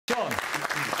John.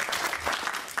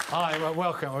 Hi, well,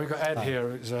 welcome. We've got Ed here,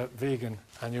 who's a vegan,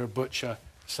 and you're a butcher.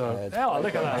 So, oh,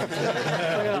 look at that. Look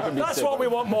at that. That's what we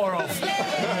want more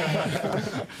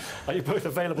of. Are you both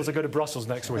available to go to Brussels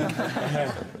next week?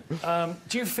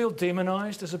 Do you feel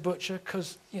demonised as a butcher?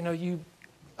 Because, you know, you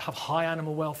have high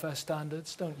animal welfare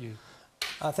standards, don't you?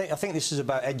 I think this is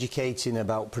about educating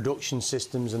about production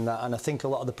systems and that, and I think a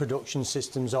lot of the production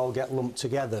systems all get lumped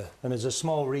together. And as a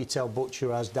small retail butcher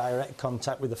who has direct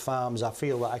contact with the farms, I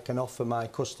feel that I can offer my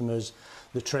customers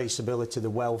the traceability, the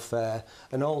welfare,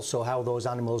 and also how those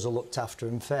animals are looked after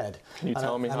and fed. Can you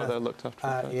tell me how they're looked after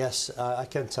and fed? Yes, I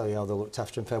can tell you how they're looked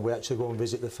after and fed. We actually go and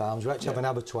visit the farms. We actually have an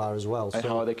abattoir as well. And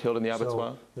how are they killed in the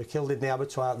abattoir? So they're killed in the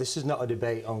abattoir. This is not a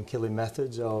debate on killing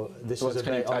methods, or this is a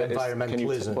debate on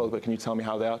environmentalism. But can you tell me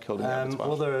how they are killed in the abattoir?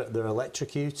 Well, they're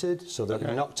electrocuted, so they're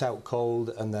knocked out cold,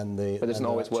 and then they... But it doesn't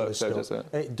always work, so does it?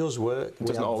 It does work. It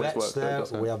doesn't always work, though,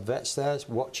 does it? We have vets there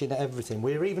watching everything.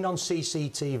 We're even on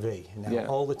CCTV now,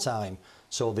 all the time.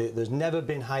 So there's never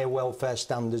been higher welfare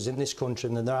standards in this country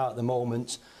than there are at the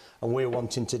moment, and we're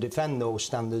wanting to defend those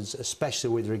standards, especially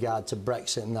with regard to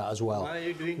Brexit and that as well. Why are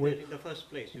you doing that in the first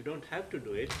place? You don't have to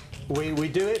do it. We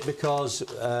do it because,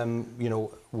 you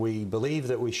know, we believe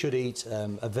that we should eat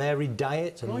a varied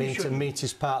diet, and meat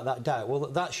is part of that diet. Well,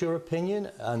 that's your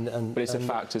opinion, but it's a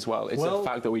fact as well. It's a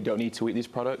fact that we don't need to eat these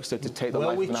products. So to take the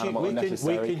life of an animal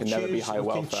unnecessary can never be high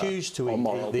welfare. We can choose to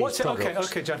eat these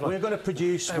products. Okay, gentlemen. We're going to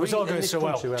produce. It was all going so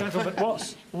well,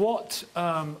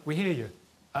 gentlemen. We hear you.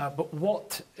 But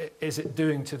what is it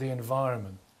doing to the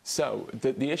environment? So,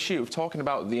 the issue of talking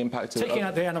about the impact of... Taking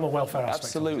out the animal welfare aspect.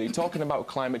 Absolutely. Talking about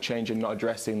climate change and not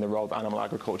addressing the role that animal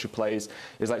agriculture plays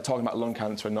is like talking about lung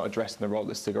cancer and not addressing the role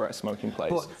that cigarette smoking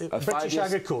plays. But British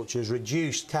agriculture has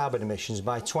reduced carbon emissions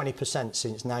by 20%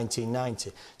 since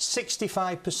 1990.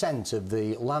 65% of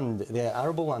the land, the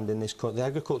arable land in this country, the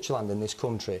agricultural land in this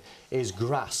country, is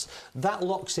grass. That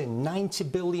locks in 90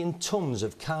 billion tonnes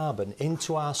of carbon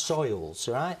into our soils,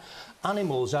 right?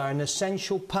 Animals are an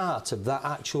essential part of that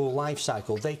actual life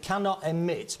cycle. They cannot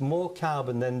emit more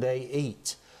carbon than they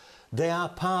eat. They are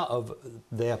part,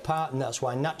 and that's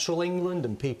why Natural England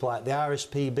and people like the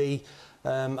RSPB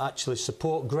actually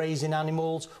support grazing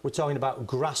animals. We're talking about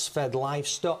grass-fed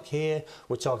livestock here.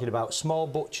 We're talking about small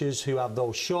butchers who have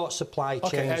those short supply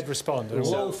chains. Okay, Ed, respond.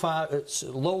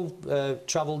 Low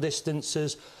travel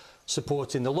distances,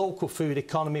 supporting the local food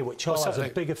economy, which all has a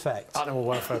big effect. Animal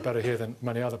welfare better here than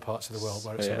many other parts of the world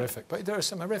where it's horrific. But there are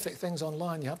some horrific things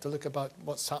online. You have to look about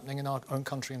what's happening in our own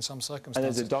country in some circumstances. And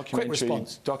there's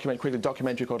a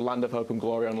documentary called Land of Hope and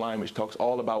Glory online, which talks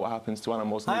all about what happens to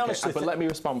animals in the UK. But let me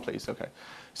respond, please. Okay.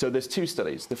 So there's two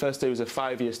studies. The first study was a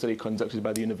 5-year study conducted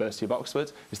by the University of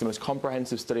Oxford. It's the most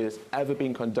comprehensive study that's ever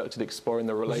been conducted exploring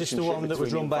the relationship between the environment. Was this the one that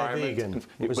was run by a vegan?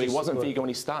 But he wasn't vegan when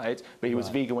he started, but he was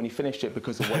vegan when he finished it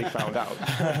because of what he found out.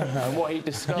 And what he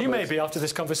discovered... You may be after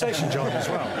this conversation, John, as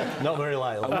well. Not very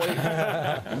likely.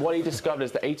 What he discovered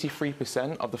is that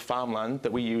 83% of the farmland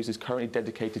that we use is currently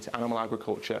dedicated to animal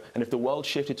agriculture. And if the world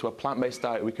shifted to a plant-based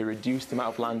diet, we could reduce the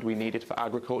amount of land we needed for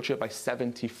agriculture by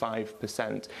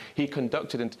 75%. He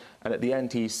conducted, and at the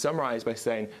end, he summarised by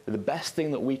saying that the best thing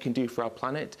that we can do for our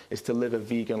planet is to live a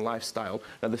vegan lifestyle.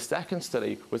 Now, the second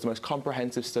study was the most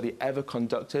comprehensive study ever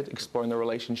conducted, exploring the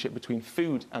relationship between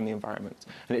food and the environment.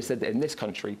 And it said that in this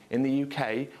country, in the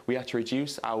UK, we had to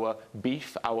reduce our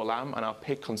beef, our lamb and our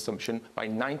pig consumption by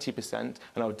 90%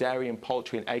 and our dairy and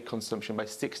poultry and egg consumption by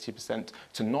 60%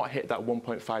 to not hit that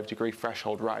 1.5-degree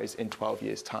threshold rise in 12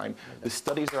 years' time. The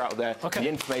studies are out there, the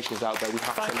information is out there, we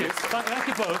have to listen. Thank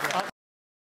you both.